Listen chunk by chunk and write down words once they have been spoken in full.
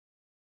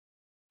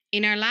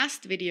In our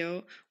last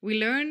video, we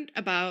learned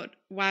about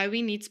why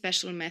we need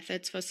special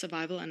methods for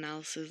survival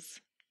analysis.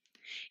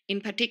 In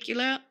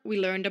particular, we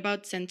learned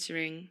about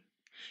censoring.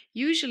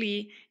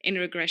 Usually, in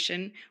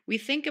regression, we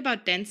think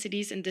about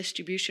densities and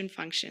distribution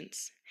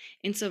functions.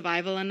 In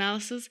survival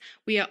analysis,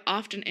 we are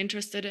often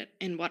interested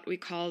in what we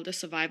call the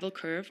survival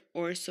curve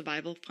or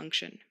survival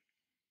function.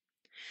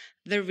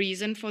 The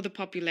reason for the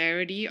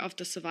popularity of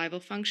the survival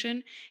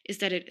function is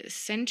that it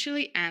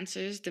essentially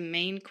answers the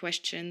main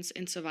questions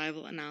in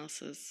survival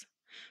analysis.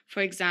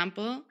 For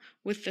example,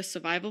 with the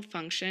survival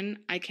function,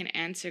 I can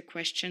answer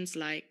questions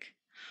like,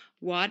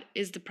 what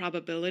is the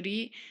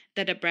probability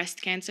that a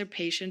breast cancer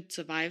patient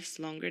survives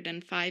longer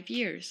than 5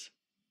 years?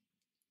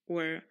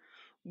 Or,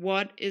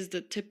 what is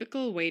the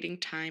typical waiting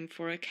time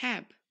for a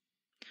cab?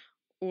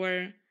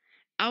 Or,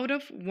 out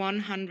of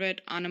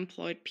 100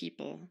 unemployed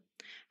people,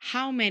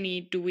 how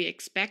many do we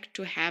expect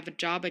to have a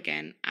job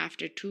again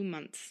after 2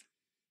 months?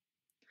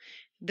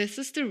 This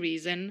is the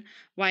reason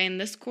why in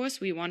this course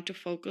we want to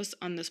focus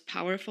on this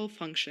powerful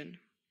function.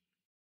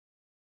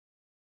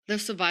 The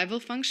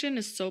survival function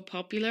is so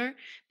popular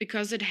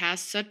because it has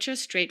such a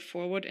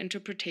straightforward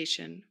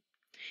interpretation.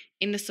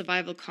 In the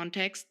survival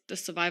context, the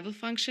survival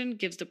function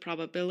gives the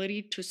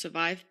probability to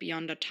survive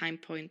beyond a time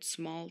point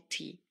small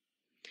t.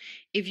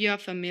 If you are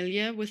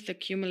familiar with the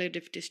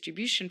cumulative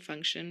distribution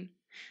function,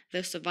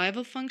 the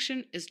survival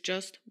function is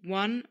just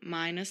 1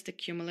 minus the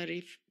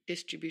cumulative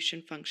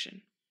distribution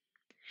function.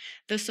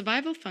 The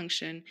survival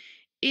function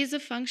is a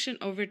function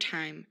over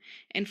time,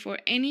 and for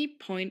any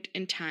point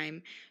in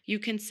time, you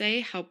can say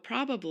how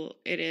probable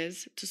it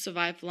is to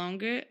survive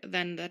longer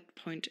than that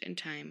point in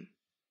time.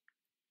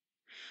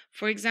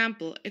 For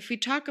example, if we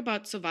talk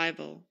about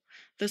survival,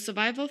 the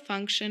survival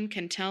function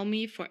can tell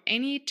me for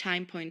any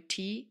time point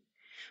t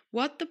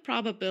what the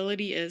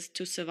probability is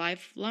to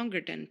survive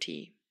longer than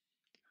t.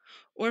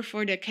 Or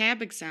for the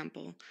cab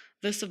example,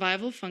 the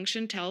survival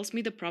function tells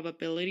me the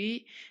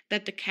probability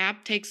that the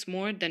cab takes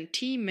more than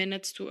t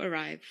minutes to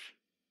arrive.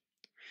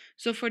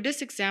 So for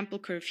this example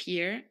curve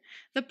here,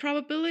 the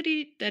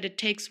probability that it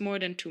takes more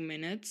than 2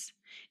 minutes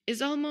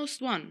is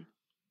almost 1.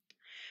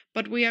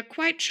 But we are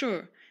quite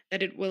sure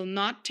that it will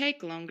not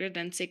take longer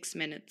than 6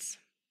 minutes.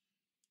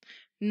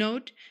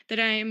 Note that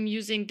I am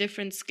using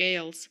different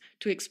scales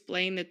to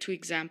explain the two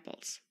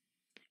examples.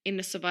 In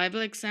the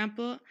survival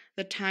example,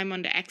 the time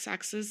on the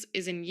x-axis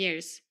is in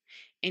years,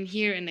 and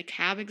here in the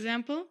cab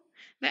example,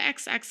 the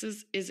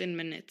x-axis is in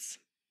minutes.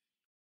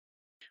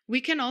 We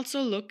can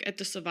also look at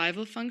the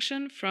survival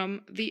function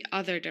from the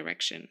other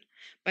direction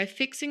by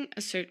fixing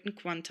a certain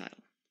quantile.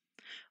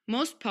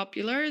 Most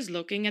popular is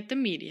looking at the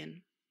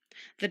median.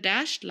 The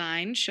dashed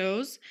line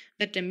shows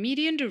that the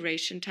median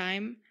duration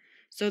time,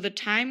 so the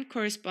time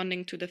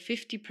corresponding to the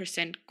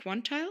 50%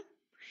 quantile,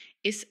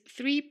 is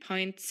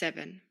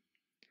 3.7.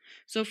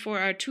 So for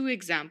our two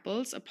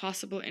examples, a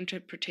possible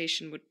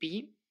interpretation would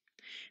be,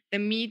 the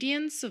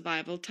median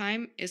survival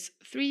time is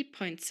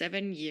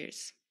 3.7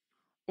 years.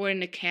 Or in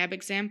the cab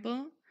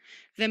example,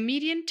 the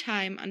median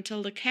time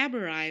until the cab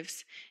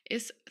arrives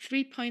is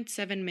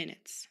 3.7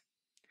 minutes.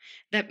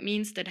 That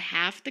means that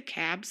half the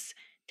cabs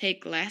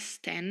take less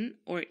than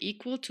or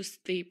equal to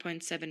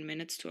 3.7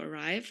 minutes to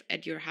arrive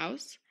at your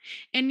house,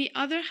 and the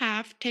other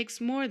half takes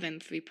more than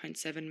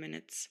 3.7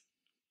 minutes.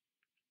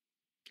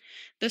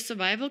 The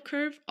survival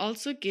curve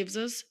also gives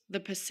us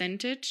the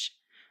percentage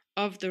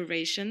of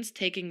durations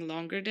taking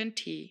longer than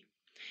t.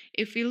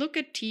 If we look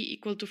at t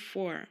equal to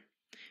 4,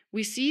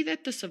 we see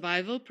that the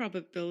survival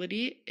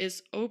probability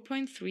is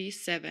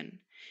 0.37,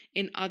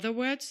 in other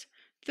words,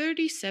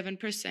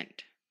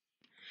 37%.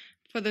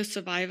 For the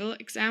survival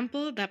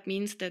example, that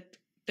means that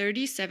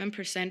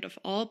 37% of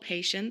all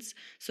patients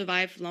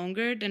survive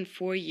longer than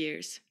 4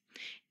 years,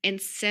 and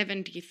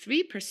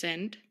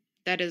 73%,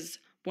 that is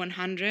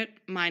 100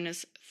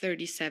 minus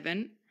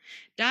 37,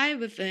 die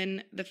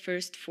within the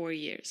first 4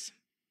 years.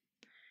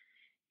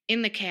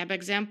 In the cab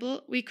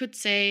example, we could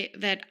say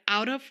that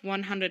out of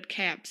 100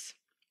 cabs,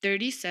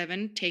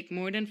 37 take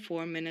more than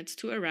 4 minutes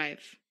to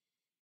arrive.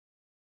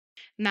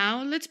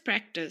 Now let's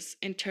practice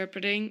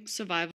interpreting survival